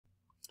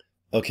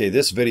Okay,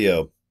 this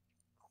video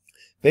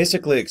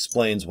basically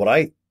explains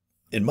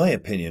in my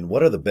opinion,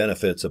 what are the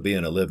benefits of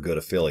being a LiveGood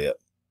affiliate.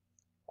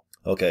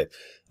 Okay,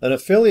 an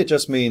affiliate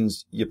just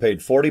means you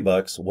paid 40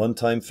 bucks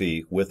one-time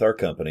fee with our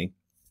company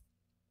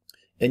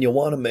and you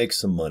want to make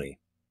some money.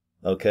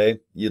 Okay,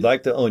 you'd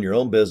like to own your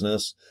own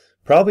business,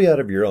 probably out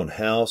of your own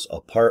house,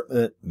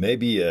 apartment,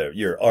 maybe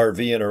you're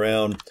RVing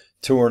around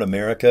touring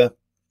America,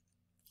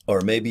 or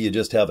maybe you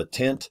just have a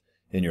tent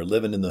and you're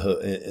living in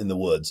the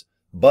woods.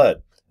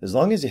 But as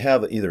long as you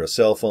have either a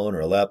cell phone or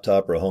a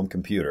laptop or a home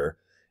computer,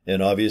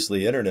 and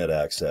obviously internet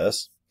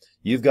access,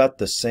 you've got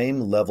the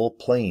same level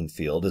playing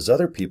field as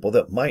other people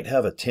that might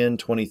have a 10,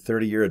 20,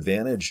 30-year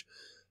advantage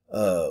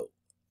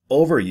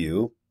over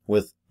you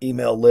with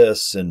email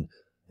lists and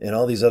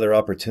all these other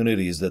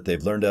opportunities that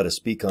they've learned how to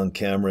speak on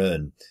camera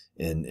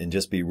and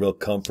just be real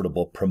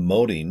comfortable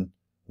promoting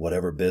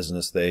whatever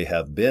business they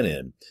have been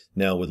in.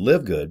 Now with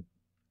LiveGood,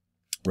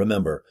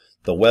 remember,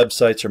 the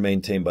websites are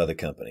maintained by the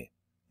company.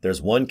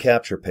 There's one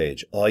capture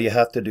page. All you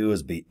have to do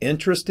is be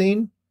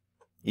interesting,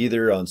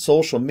 either on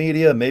social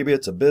media, maybe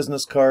it's a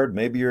business card,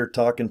 maybe you're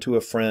talking to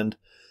a friend,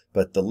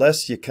 but the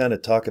less you kind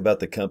of talk about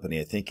the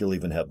company, I think you'll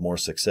even have more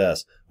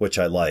success, which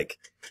I like.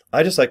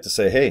 I just like to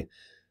say, hey,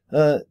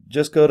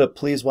 just go to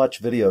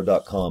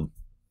pleasewatchvideo.com.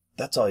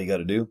 That's all you got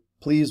to do,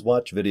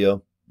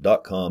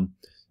 pleasewatchvideo.com.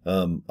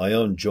 I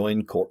own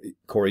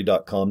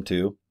joincorey.com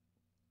too.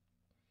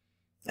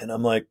 And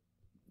I'm like,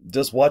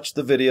 just watch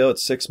the video.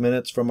 It's 6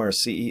 minutes from our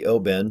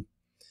CEO, Ben.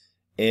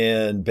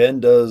 And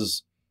Ben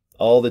does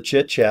all the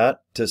chit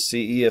chat to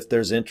see if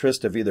there's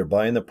interest of either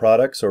buying the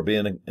products or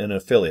being an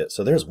affiliate.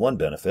 So there's one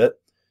benefit.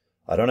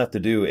 I don't have to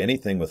do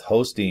anything with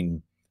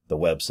hosting the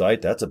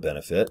website. That's a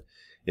benefit.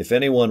 If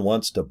anyone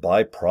wants to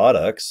buy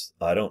products,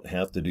 I don't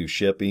have to do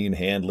shipping,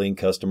 handling,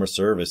 customer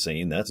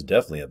servicing. That's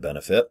definitely a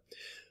benefit.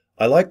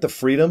 I like the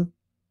freedom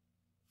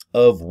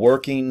of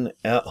working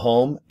at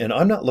home, and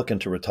I'm not looking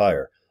to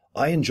retire.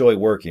 I enjoy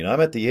working.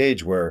 I'm at the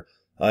age where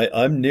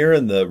I'm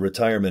nearing the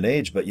retirement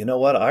age, but you know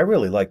what? I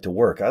really like to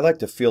work. I like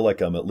to feel like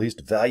I'm at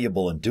least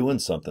valuable and doing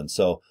something.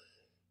 So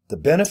the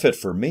benefit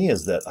for me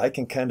is that I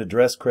can kind of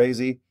dress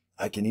crazy.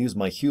 I can use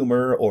my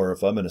humor, or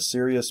if I'm in a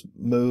serious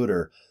mood,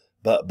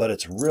 but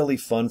it's really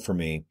fun for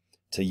me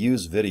to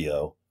use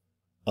video.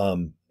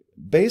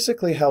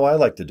 Basically how I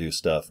like to do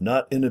stuff,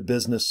 not in a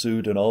business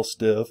suit and all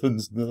stiff and,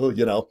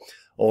 you know,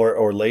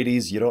 or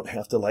ladies, you don't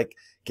have to like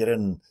get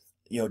in,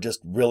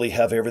 just really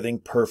have everything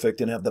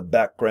perfect and have the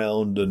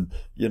background. And,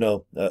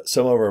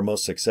 some of our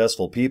most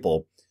successful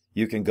people,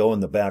 you can go in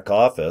the back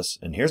office,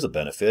 and here's a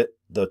benefit.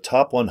 The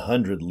top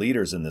 100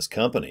 leaders in this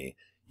company,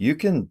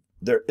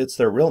 it's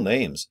their real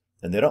names,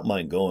 and they don't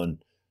mind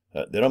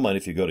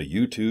if you go to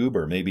YouTube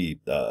or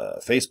maybe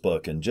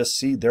Facebook and just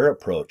see their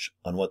approach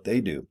on what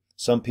they do.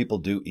 Some people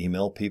do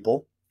email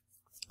people.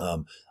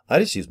 I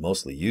just use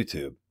mostly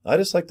YouTube. I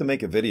just like to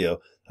make a video.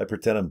 I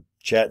pretend I'm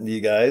chatting to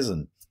you guys,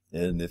 and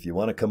if you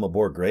want to come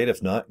aboard, great.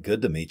 If not,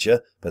 good to meet you.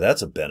 But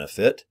that's a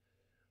benefit.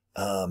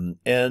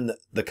 And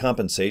the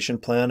compensation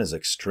plan is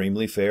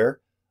extremely fair.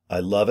 I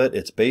love it.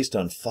 It's based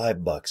on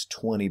 $5,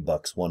 20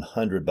 bucks,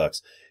 100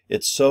 bucks.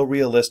 It's so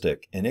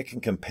realistic, and it can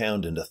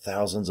compound into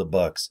thousands of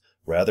bucks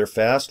rather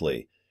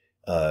fastly,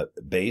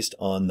 based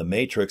on the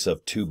matrix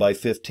of 2 by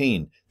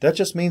 15. That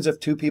just means if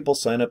two people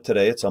sign up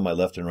today, it's on my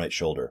left and right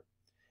shoulder.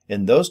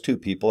 And those two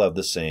people have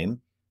the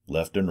same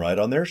left and right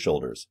on their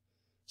shoulders.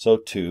 So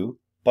 2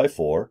 by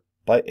 4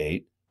 by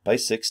 8 by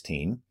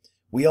 16.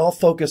 We all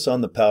focus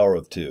on the power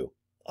of 2.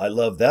 I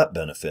love that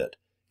benefit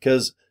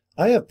because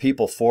I have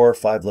people 4 or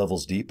 5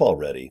 levels deep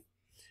already.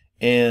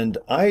 And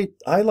I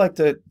like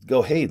to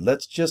go, hey,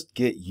 let's just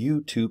get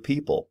you 2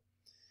 people.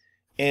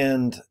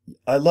 And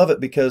I love it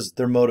because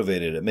they're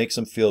motivated. It makes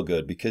them feel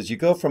good because you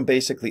go from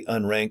basically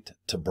unranked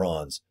to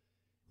bronze.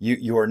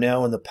 You are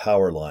now in the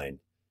power line.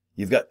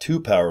 You've got 2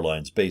 power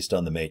lines based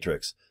on the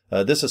matrix.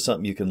 This is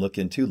something you can look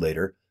into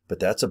later, but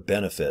that's a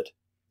benefit,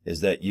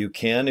 is that you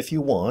can, if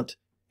you want,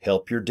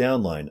 help your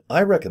downline.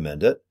 I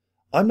recommend it.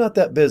 I'm not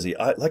that busy.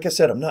 Like I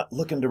said, I'm not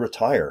looking to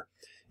retire.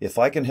 If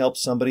I can help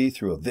somebody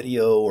through a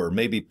video or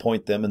maybe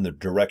point them in the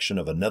direction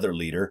of another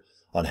leader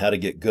on how to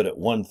get good at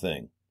one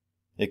thing.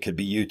 It could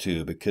be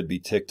YouTube. It could be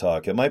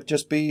TikTok. It might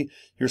just be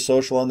your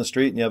social on the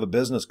street and you have a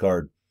business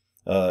card.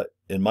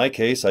 In my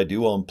case, I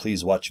do own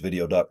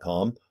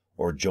pleasewatchvideo.com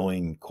or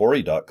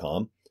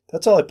joincorey.com.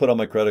 That's all I put on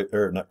my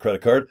not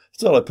credit card.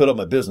 That's all I put on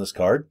my business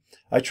card.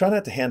 I try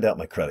not to hand out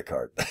my credit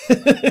card.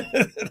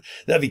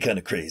 That'd be kind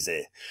of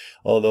crazy.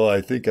 Although I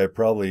think I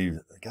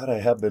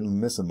have been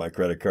missing my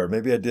credit card.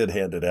 Maybe I did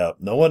hand it out.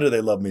 No wonder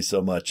they love me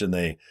so much, and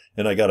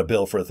I got a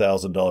bill for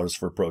 $1,000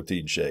 for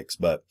protein shakes.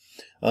 But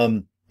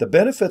the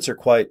benefits are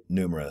quite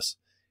numerous.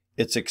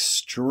 It's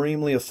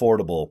extremely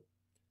affordable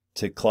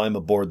to climb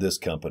aboard this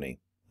company.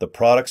 The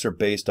products are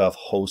based off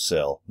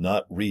wholesale,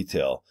 not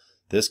retail.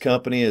 This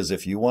company is,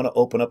 if you want to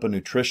open up a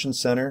nutrition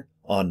center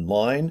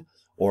online,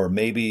 or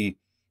maybe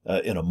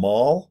in a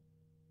mall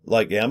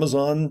like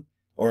Amazon,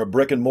 or a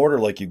brick and mortar,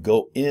 like you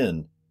go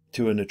in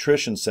to a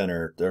nutrition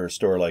center or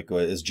store like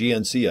as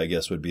GNC, I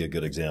guess would be a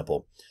good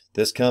example.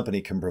 this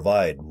company can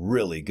provide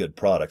really good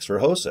products for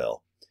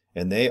wholesale.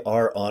 And they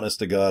are honest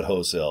to God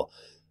wholesale.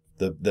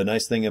 The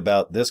nice thing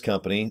about this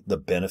company, the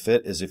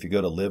benefit is if you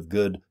go to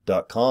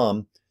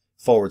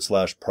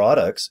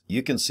livegood.com/products,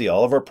 you can see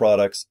all of our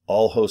products,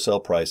 all wholesale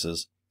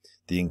prices,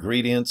 the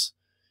ingredients,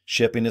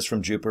 shipping is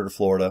from Jupiter,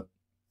 Florida.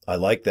 I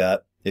like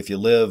that. If you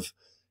live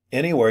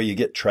anywhere, you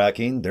get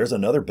tracking. There's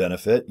another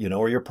benefit. You know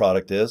where your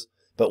product is.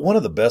 But one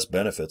of the best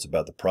benefits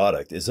about the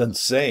product is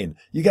insane.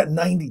 You got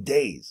 90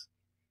 days.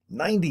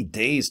 90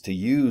 days to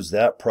use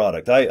that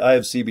product. I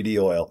have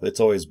CBD oil. It's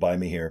always by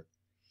me here.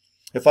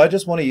 If I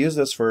just want to use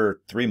this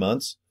for 3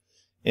 months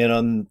and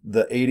on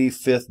the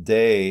 85th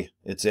day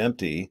it's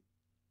empty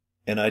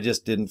and I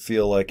just didn't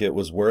feel like it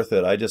was worth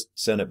it, I just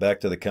send it back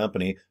to the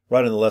company.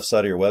 Right on the left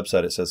side of your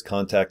website it says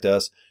contact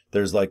us.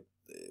 There's like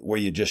where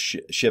you just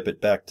ship it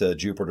back to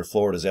Jupiter,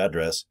 Florida's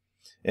address,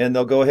 and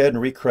they'll go ahead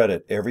and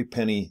recredit every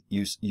penny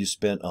you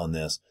spent on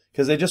this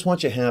because they just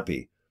want you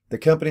happy. The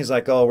company's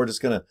like, oh, we're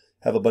just going to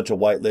have a bunch of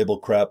white label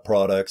crap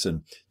products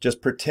and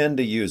just pretend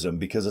to use them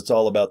because it's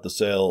all about the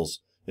sales.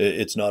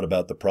 It's not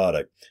about the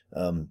product.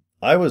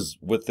 I was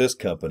with this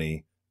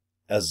company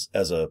as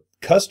a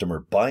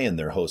customer buying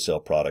their wholesale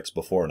products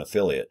before an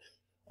affiliate.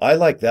 I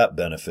like that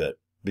benefit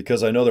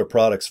because I know their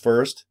products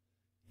first.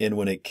 And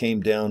when it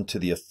came down to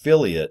the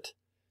affiliate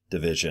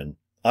division,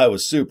 I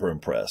was super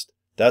impressed.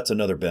 That's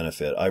another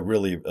benefit. I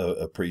really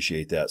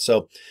appreciate that.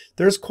 So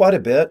there's quite a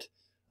bit.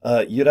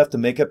 You'd have to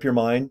make up your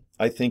mind.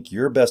 I think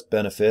your best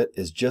benefit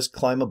is just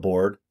climb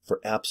aboard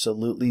for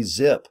absolutely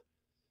zip.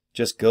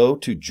 Just go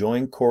to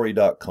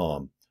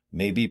joincory.com,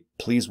 maybe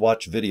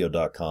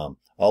pleasewatchvideo.com.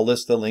 I'll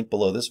list the link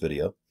below this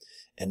video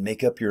and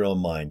make up your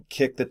own mind.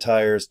 Kick the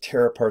tires,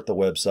 tear apart the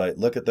website,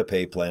 look at the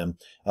pay plan.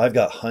 I've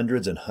got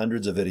hundreds and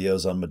hundreds of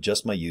videos on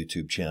just my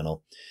YouTube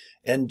channel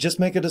and just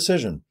make a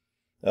decision.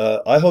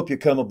 I hope you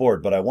come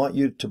aboard, but I want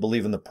you to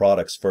believe in the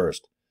products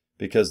first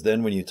because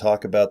then when you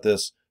talk about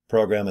this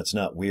program, it's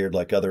not weird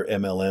like other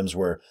MLMs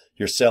where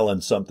you're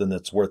selling something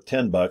that's worth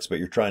 $10, but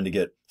you're trying to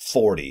get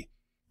 40.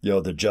 You know,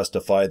 to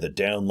justify the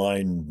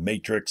downline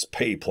matrix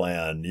pay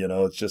plan. You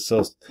know, it's just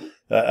so,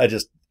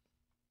 that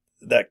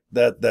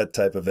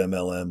type of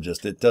MLM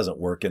just, it doesn't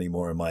work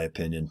anymore in my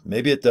opinion.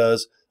 Maybe it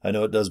does. I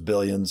know it does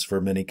billions for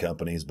many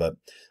companies, but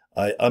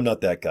I'm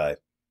not that guy.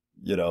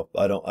 You know,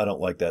 I don't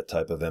like that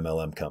type of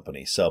MLM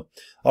company. So,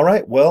 all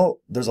right. Well,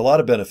 there's a lot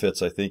of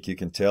benefits I think you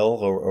can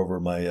tell over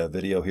my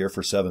video here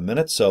for 7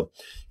 minutes. So,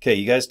 okay,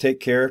 you guys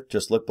take care.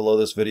 Just look below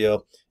this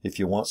video. If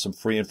you want some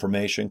free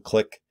information,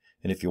 click.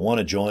 And if you want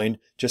to join,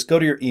 just go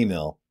to your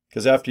email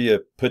because after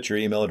you put your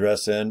email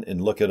address in and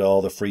look at all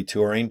the free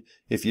touring,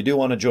 if you do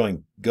want to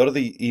join, go to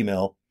the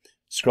email,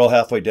 scroll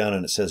halfway down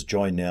and it says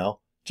join now.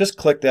 Just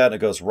click that and it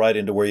goes right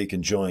into where you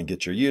can join.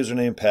 Get your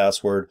username,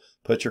 password,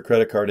 put your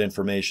credit card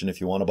information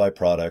if you want to buy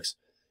products.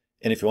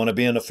 And if you want to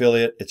be an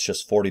affiliate, it's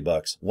just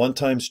 $40.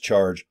 One-time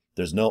charge.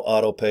 There's no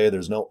auto pay.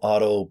 There's no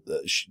auto.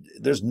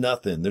 There's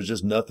nothing. There's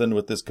just nothing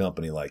with this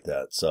company like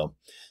that. So,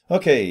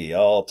 okay,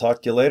 I'll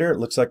talk to you later. It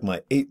looks like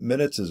my 8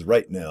 minutes is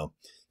right now.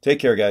 Take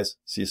care, guys.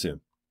 See you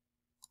soon.